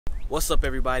What's up,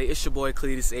 everybody? It's your boy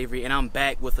Cletis, Avery, and I'm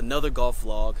back with another golf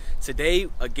vlog. Today,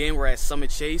 again, we're at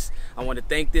Summit Chase. I want to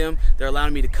thank them. They're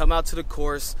allowing me to come out to the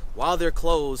course. While they're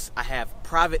closed, I have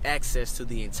private access to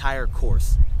the entire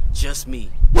course. Just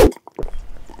me.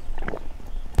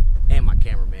 And my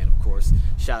cameraman, of course.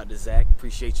 Shout out to Zach.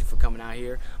 Appreciate you for coming out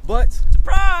here. But,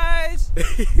 surprise!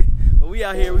 But we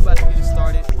out here. We about to get it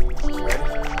started.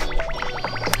 Ready?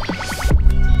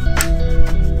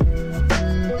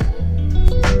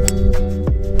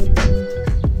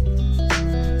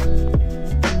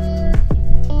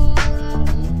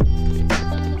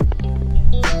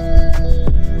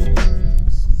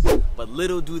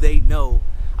 Little do they know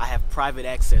I have private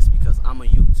access because I'm a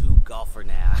YouTube golfer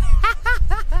now.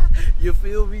 You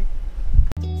feel me?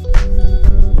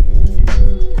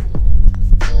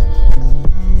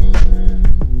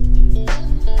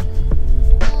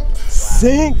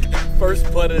 Sink!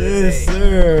 First putt of the day. Yes,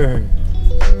 sir.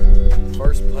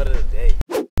 First putt of the day.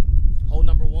 Hole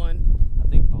number one. I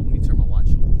think, oh, let me turn my watch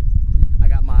on. I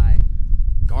got my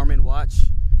Garmin watch.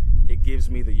 It gives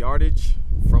me the yardage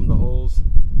from the holes.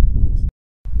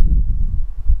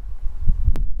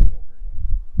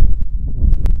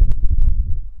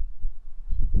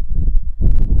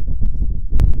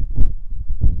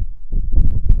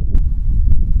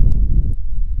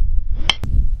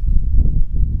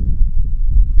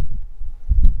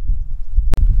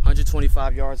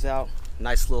 125 yards out,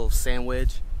 nice little sand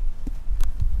wedge.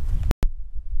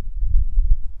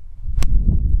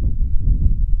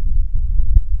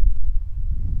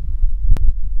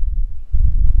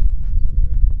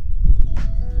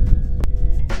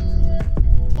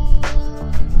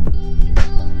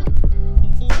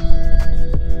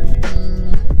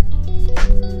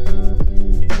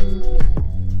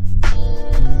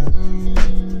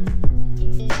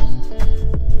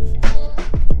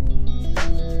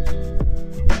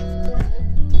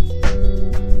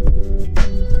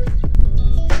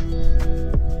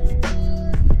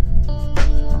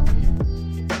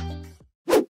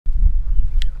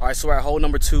 Alright, so we're at hole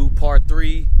number two, par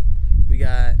 3. We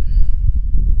got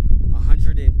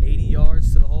 180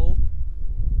 yards to the hole.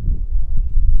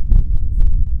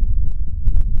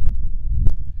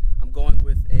 I'm going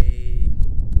with a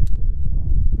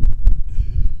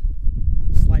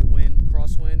slight wind,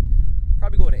 crosswind.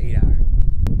 Probably go with an 8-iron.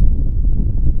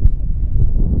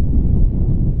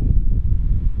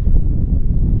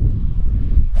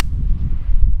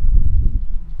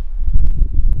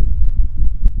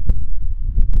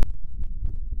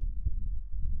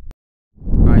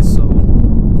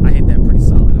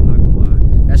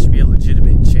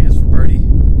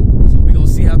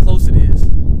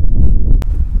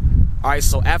 Alright,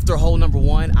 so after hole number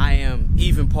one, I am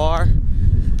even par.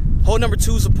 Hole number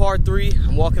two is a par 3.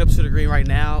 I'm walking up to the green right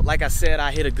now. Like I said,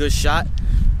 I hit a good shot.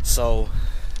 So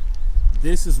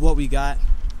this is what we got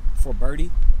for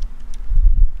birdie.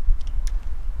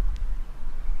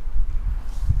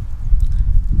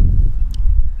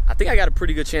 I think I got a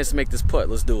pretty good chance to make this putt.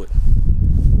 Let's do it.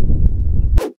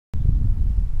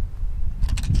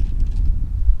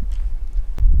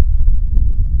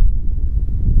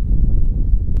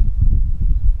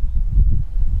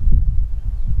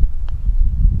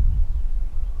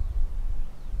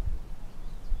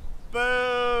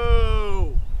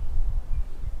 Boo!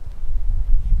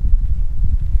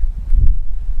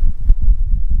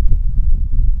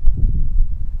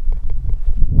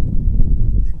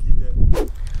 You can keep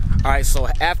that. Alright, so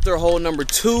after hole number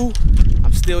 2,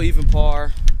 I'm still even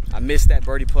par. I missed that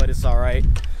birdie putt, it's alright.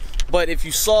 But if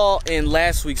you saw in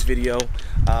last week's video,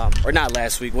 or not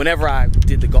last week, whenever I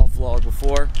did the golf vlog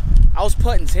before, I was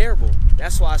putting terrible.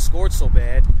 That's why I scored so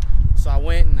bad. So I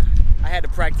went and I had to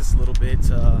practice a little bit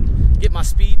to get my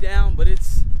speed down, but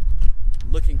it's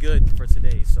looking good for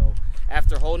today. So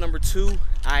after hole number 2,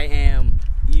 I am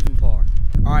even par.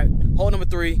 All right, hole number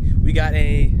 3, we got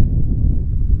a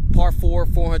par 4,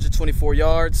 424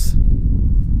 yards.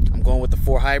 I'm going with the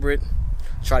 4 hybrid.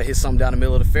 Try to hit something down the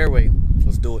middle of the fairway.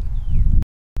 Let's do it.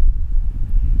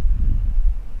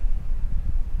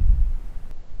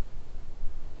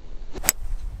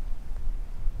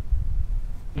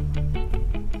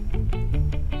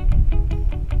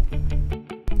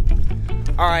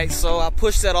 Alright, so I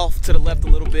pushed that off to the left a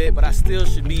little bit, but I still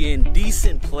should be in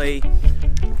decent play.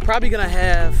 Probably gonna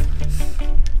have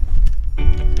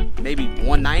maybe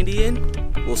 190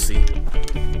 in. We'll see.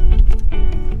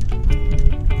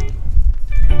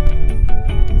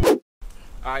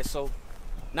 Alright, so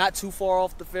not too far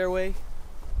off the fairway.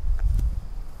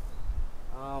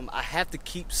 I have to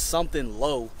keep something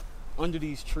low under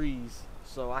these trees.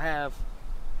 So I have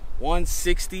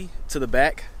 160 to the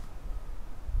back.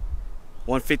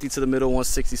 150 to the middle,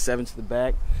 167 to the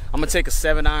back. I'm gonna take a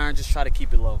 7-iron, just try to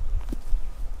keep it low.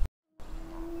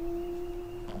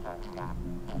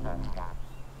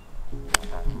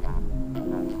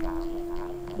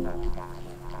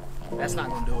 That's not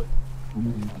gonna do it.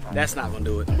 That's not gonna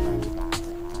do it.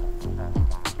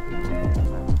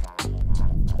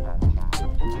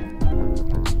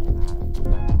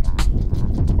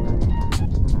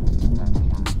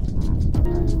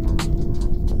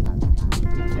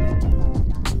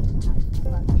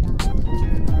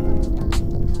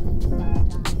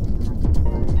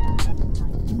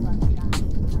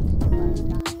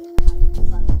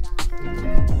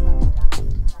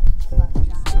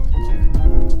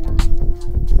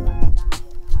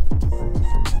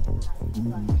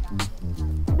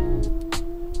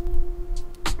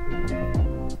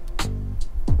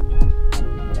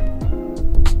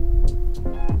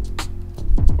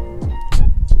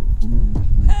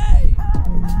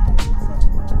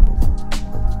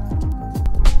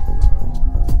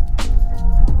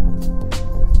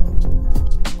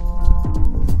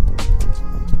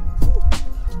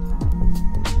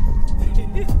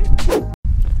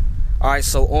 Alright,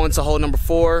 so on to hole number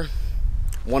 4.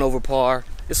 1 over par.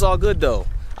 It's all good though.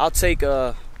 I'll take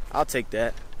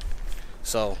that.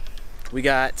 So we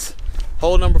got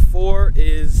hole number 4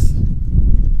 is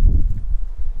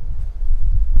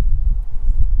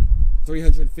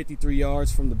 353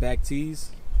 yards from the back tees.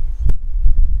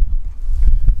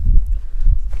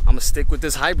 I'm gonna stick with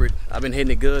this hybrid. I've been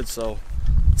hitting it good, so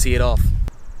tee it off.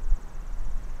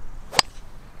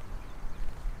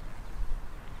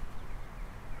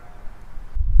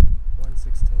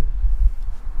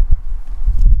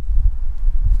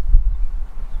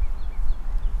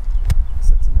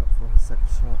 Setting up for a second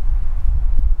shot.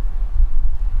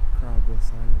 Crowd goes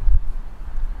silent.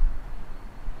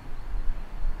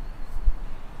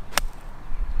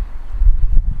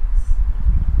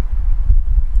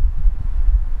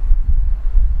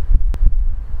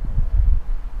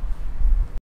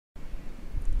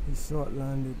 His shot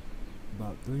landed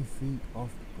about 3 feet off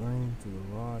the green to the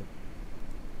right.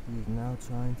 He is now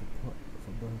trying to putt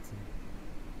for birdie.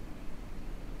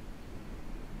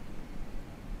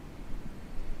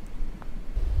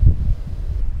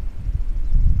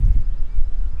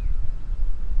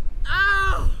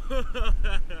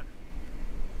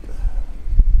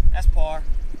 That's par.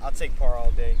 I'll take par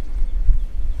all day.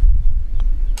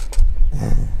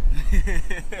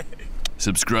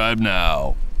 Subscribe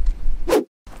now.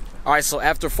 Alright, so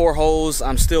after 4 holes,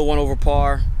 I'm still 1 over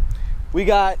par. We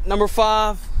got number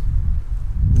 5,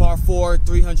 par 4,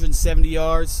 370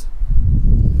 yards.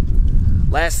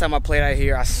 Last time I played out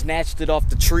here, I snatched it off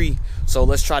the tree, so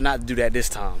let's try not to do that this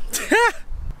time.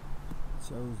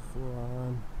 Chose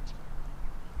 4-iron.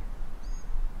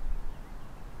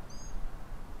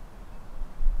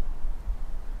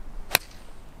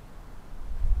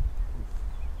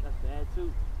 That's bad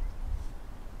too.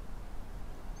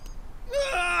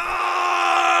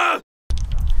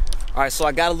 Alright, so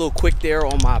I got a little quick there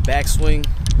on my backswing,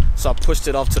 so I pushed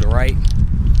it off to the right.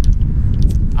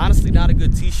 Honestly, not a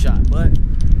good tee shot, but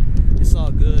it's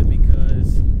all good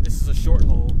because this is a short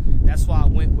hole. That's why I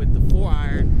went with the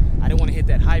 4-iron. I didn't want to hit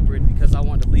that hybrid because I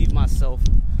wanted to leave myself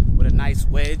with a nice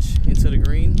wedge into the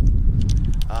green.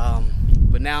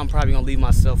 But now I'm probably going to leave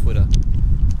myself with a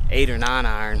 8 or 9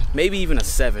 iron, maybe even a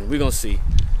 7. We're going to see.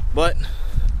 But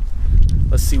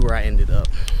let's see where I ended up.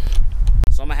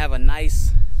 So I'm going to have a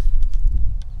nice,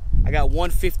 I got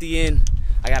 150 in.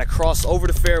 I got to cross over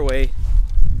the fairway,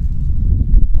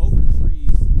 over the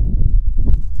trees,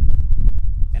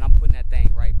 and I'm putting that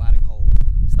thing right by the hole.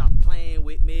 Stop playing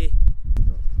with me.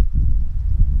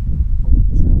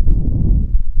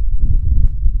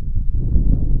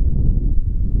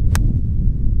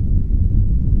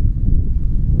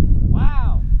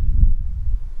 Wow.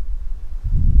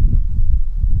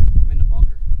 I'm in the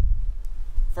bunker.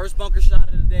 First bunker shot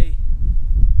of the day.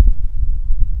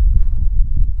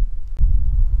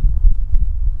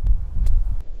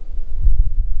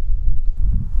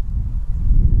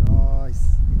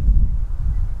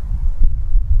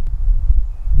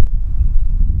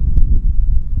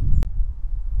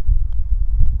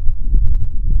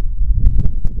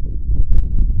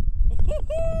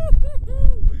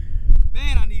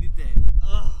 Man, I needed that.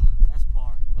 Ugh, that's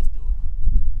par. Let's do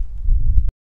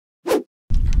it.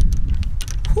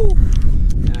 Whew.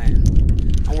 Man,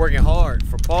 I'm working hard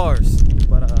for pars,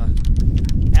 but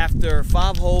after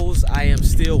 5 holes, I am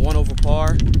still 1 over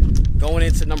par. Going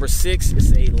into number 6,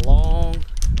 it's a long,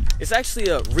 it's actually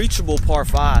a reachable par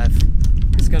 5.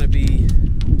 It's gonna be,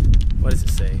 what does it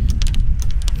say?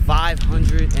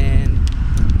 500 and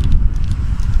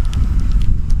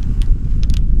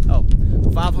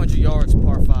 500 yards,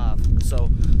 par 5. So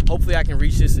hopefully I can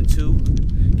reach this in 2,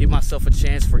 give myself a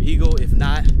chance for eagle. If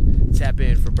not, tap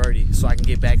in for birdie so I can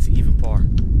get back to even par.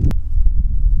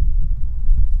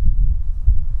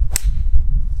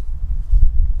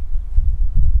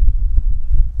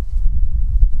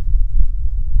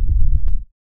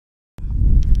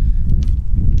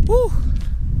 Woo!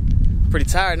 Pretty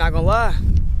tired, not gonna lie.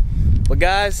 But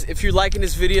guys, if you're liking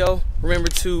this video, remember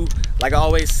to, like I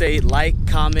always say, like,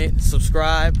 comment,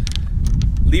 subscribe,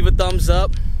 leave a thumbs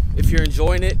up if you're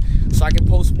enjoying it, so I can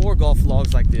post more golf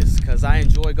vlogs like this, because I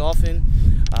enjoy golfing.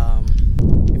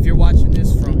 If you're watching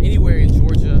this from anywhere in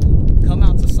Georgia, come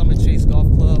out to Summit Chase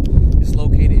Golf Club. It's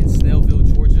located in Snellville,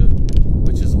 Georgia,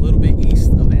 which is a little bit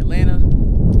east of Atlanta.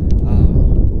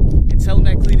 And tell them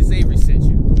that Cletis Avery sent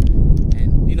you.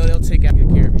 And you know they'll take good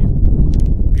care of you.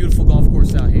 Beautiful golf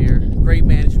course out here, great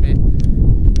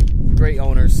management, great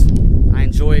owners. I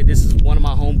enjoy it. This is one of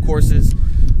my home courses,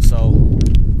 so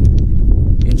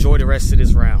enjoy the rest of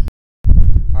this round.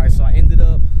 All right, so I ended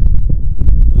up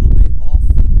a little bit off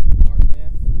the cart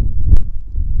path.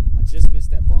 I just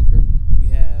missed that bunker. We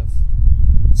have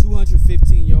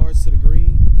 215 yards to the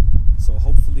green, so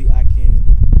hopefully I can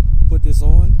put this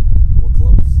on. We're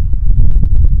close.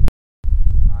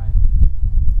 All right,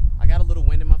 I got a little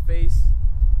wind in my face.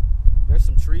 There's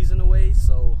some trees in the way,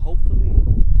 so hopefully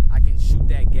I can shoot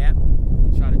that gap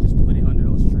and try to just put it under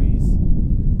those trees.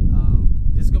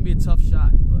 This is gonna be a tough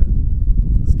shot, but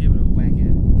let's give it a whack at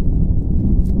it.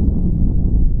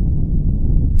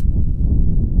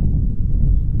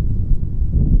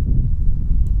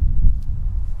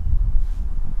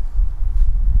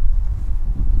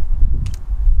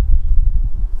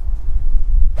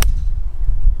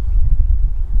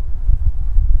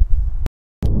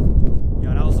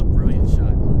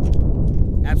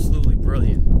 Absolutely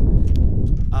brilliant.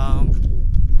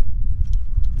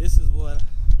 This is what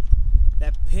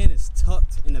that pin is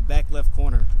tucked in the back left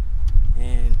corner,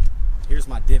 and here's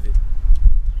my divot.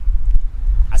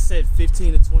 I said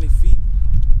 15 to 20 feet,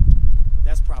 but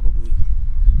that's probably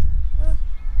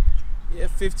yeah,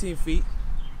 15 feet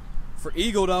for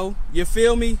eagle though. You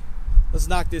feel me? Let's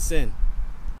knock this in.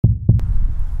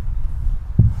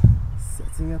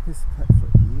 Setting up his putt for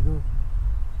eagle.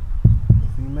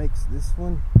 If he makes this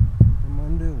one from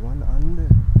under, one under,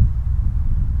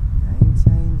 game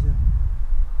changer.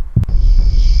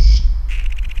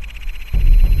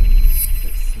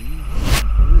 Let's see.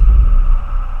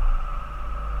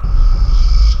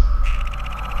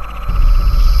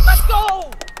 Let's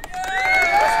go!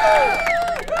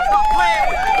 Yeah! Stop playing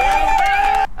with me,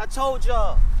 man. I told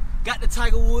y'all, got the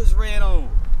Tiger Woods red on.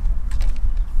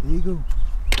 Eagle.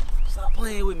 Stop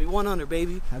playing with me. 1 under,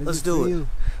 baby. Let's do it.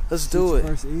 Let's do it.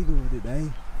 First eagle of the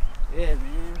day. Yeah,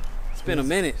 man. It's been a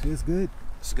minute. Feels good.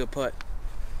 It's a good putt.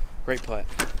 Great putt.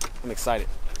 I'm excited.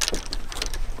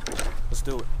 Let's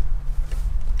do it.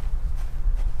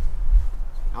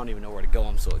 I don't even know where to go.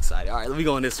 I'm so excited. All right, let me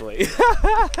go in this way.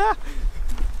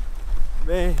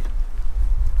 Man.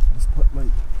 Nice putt,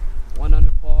 mate. 1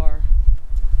 under par.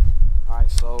 All right,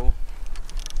 so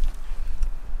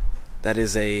that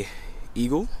is a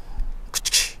eagle.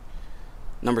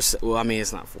 Number 7. Well, I mean,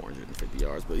 it's not 450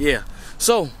 yards, but yeah.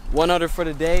 So 1 under for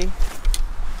the day.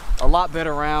 A lot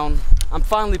better round. I'm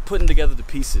finally putting together the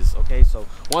pieces. Okay, so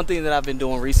one thing that I've been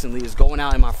doing recently is going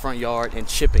out in my front yard and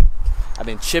chipping. I've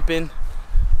been chipping.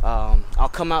 I'll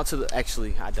come out to the.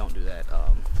 Actually, I don't do that.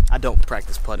 I don't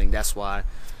practice putting. That's why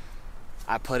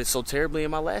I putted so terribly in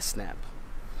my last snap.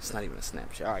 It's not even a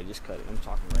snapshot. All right, just cut it. I'm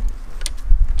talking right now.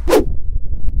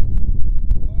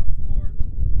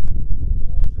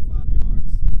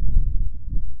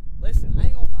 Listen, I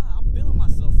ain't gonna lie, I'm feeling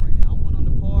myself right now. I'm 1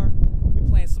 under par. We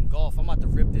playing some golf. I'm about to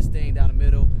rip this thing down the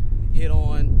middle, hit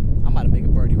on. I'm about to make a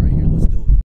birdie right here. Let's do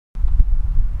it.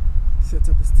 Sets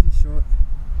up his tee shot.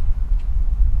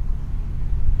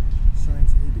 Trying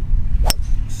to hit it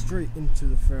straight into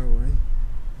the fairway.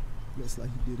 Looks like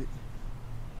he did it.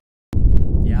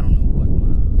 Yeah, I don't know what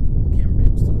my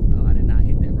cameraman was talking about. I did not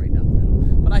hit that right down the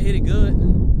middle, but I hit it good. I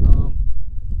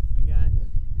got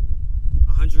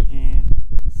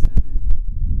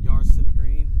 147 yards to the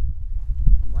green.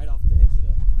 I'm right off the edge of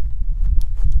the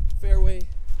fairway,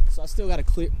 so I still got a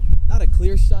clear, not a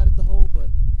clear shot at the hole, but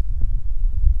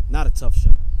not a tough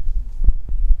shot.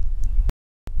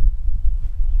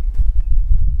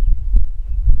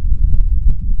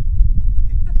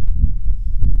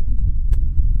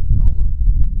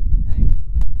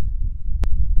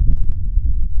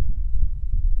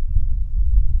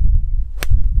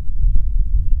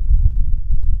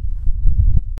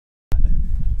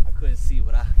 See,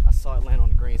 but I saw it land on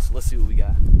the green, so let's see what we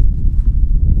got.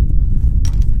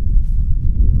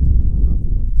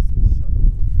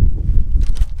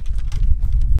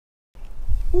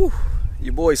 Whew,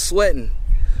 your boy's sweating.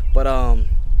 But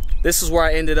this is where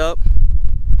I ended up.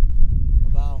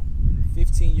 About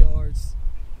 15 yards.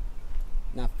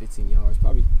 Not 15 yards,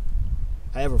 probably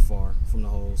however far from the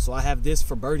hole. So I have this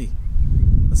for birdie.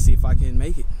 Let's see if I can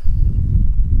make it.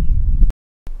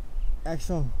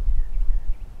 Action.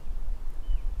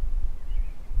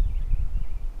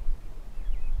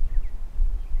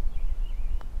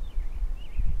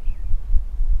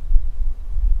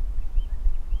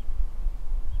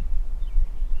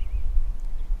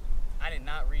 I did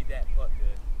not read that putt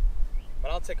good,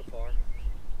 but I'll take a par.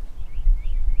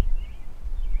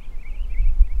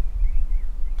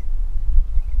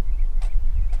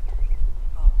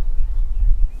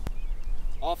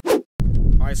 Off. All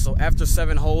right, so after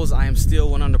 7 holes, I am still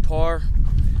 1 under par.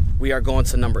 We are going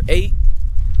to number 8.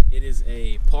 It is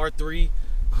a par 3,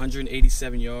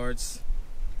 187 yards.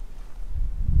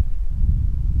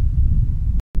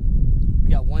 We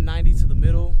got 190 to the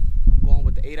middle. I'm going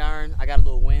with the 8-iron. I got a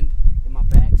little wind in my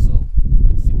back, so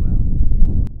let's see well.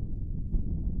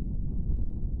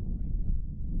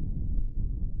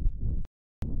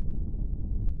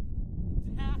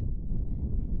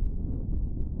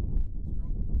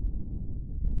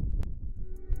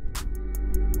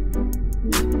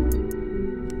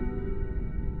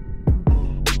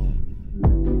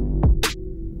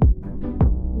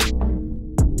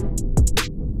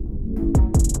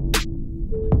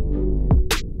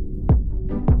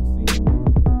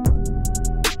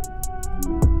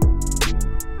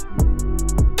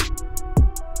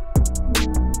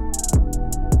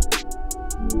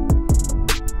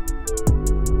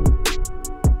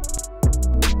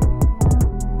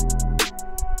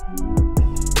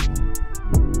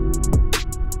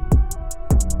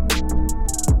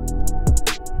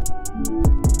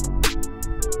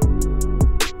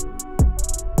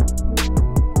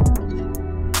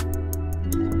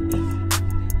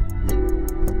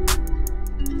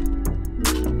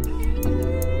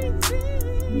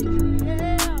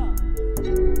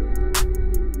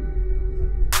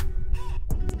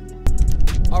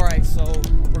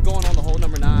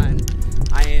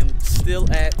 Still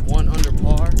at 1 under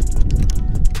par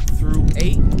through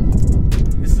 8.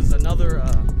 This is another,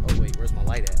 oh wait, where's my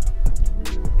light at?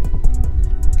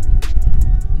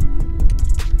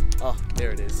 Oh,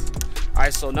 there it is. All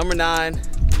right, so number 9,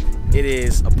 it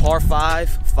is a par 5,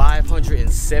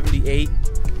 578.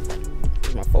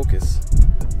 Where's my focus?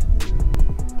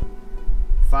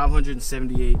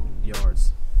 578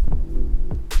 yards.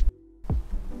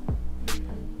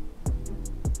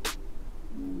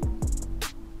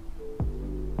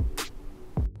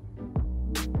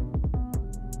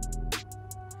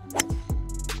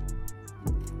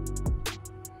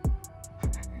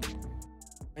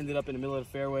 Ended up in the middle of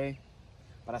the fairway,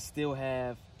 but I still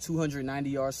have 290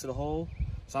 yards to the hole.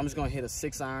 So I'm just gonna hit a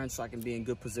 6-iron so I can be in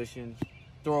good position,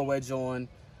 throw a wedge on,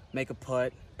 make a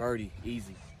putt, birdie,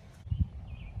 easy.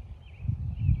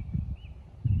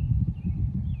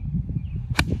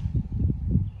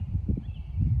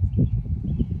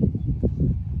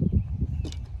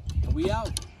 And we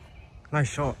out. Nice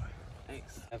shot.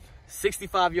 Thanks.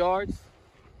 65 yards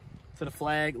to the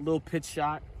flag, little pitch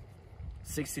shot,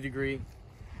 60 degree.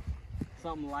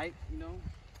 Something light, you know.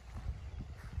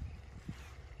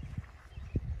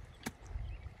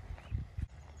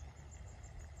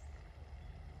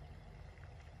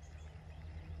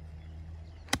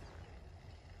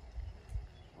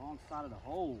 Wrong side of the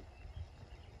hole.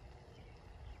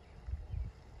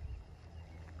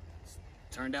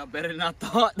 Turned out better than I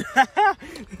thought. All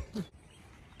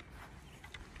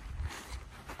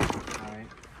right.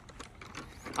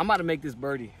 I'm about to make this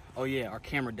birdie. Oh yeah, our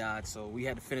camera died, so we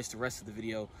had to finish the rest of the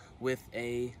video with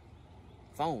a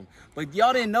phone. But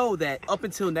y'all didn't know that up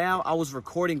until now, I was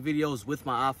recording videos with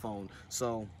my iPhone.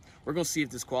 So we're gonna see if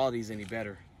this quality is any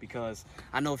better, because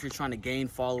I know if you're trying to gain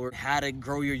followers, how to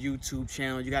grow your YouTube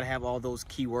channel, you gotta have all those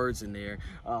keywords in there.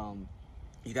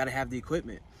 You gotta have the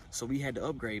equipment. So we had to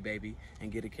upgrade, baby,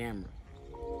 and get a camera.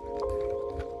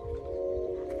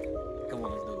 Come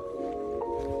on, let's do it.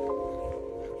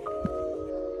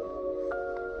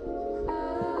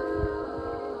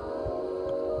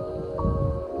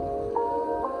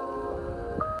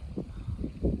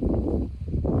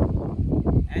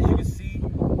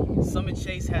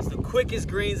 Chase has the quickest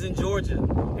greens in Georgia.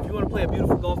 If you want to play a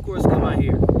beautiful golf course, come out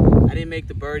here. I didn't make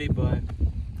the birdie, but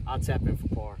I'll tap in for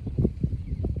par.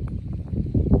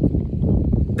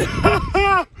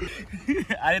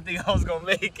 I didn't think I was gonna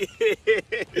make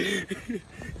it.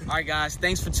 All right, guys,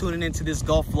 thanks for tuning into this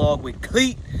golf vlog with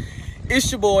Cleet.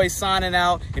 It's your boy signing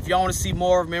out. If y'all want to see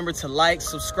more, remember to like,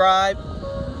 subscribe,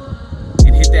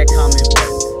 and hit that comment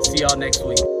button. See y'all next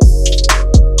week.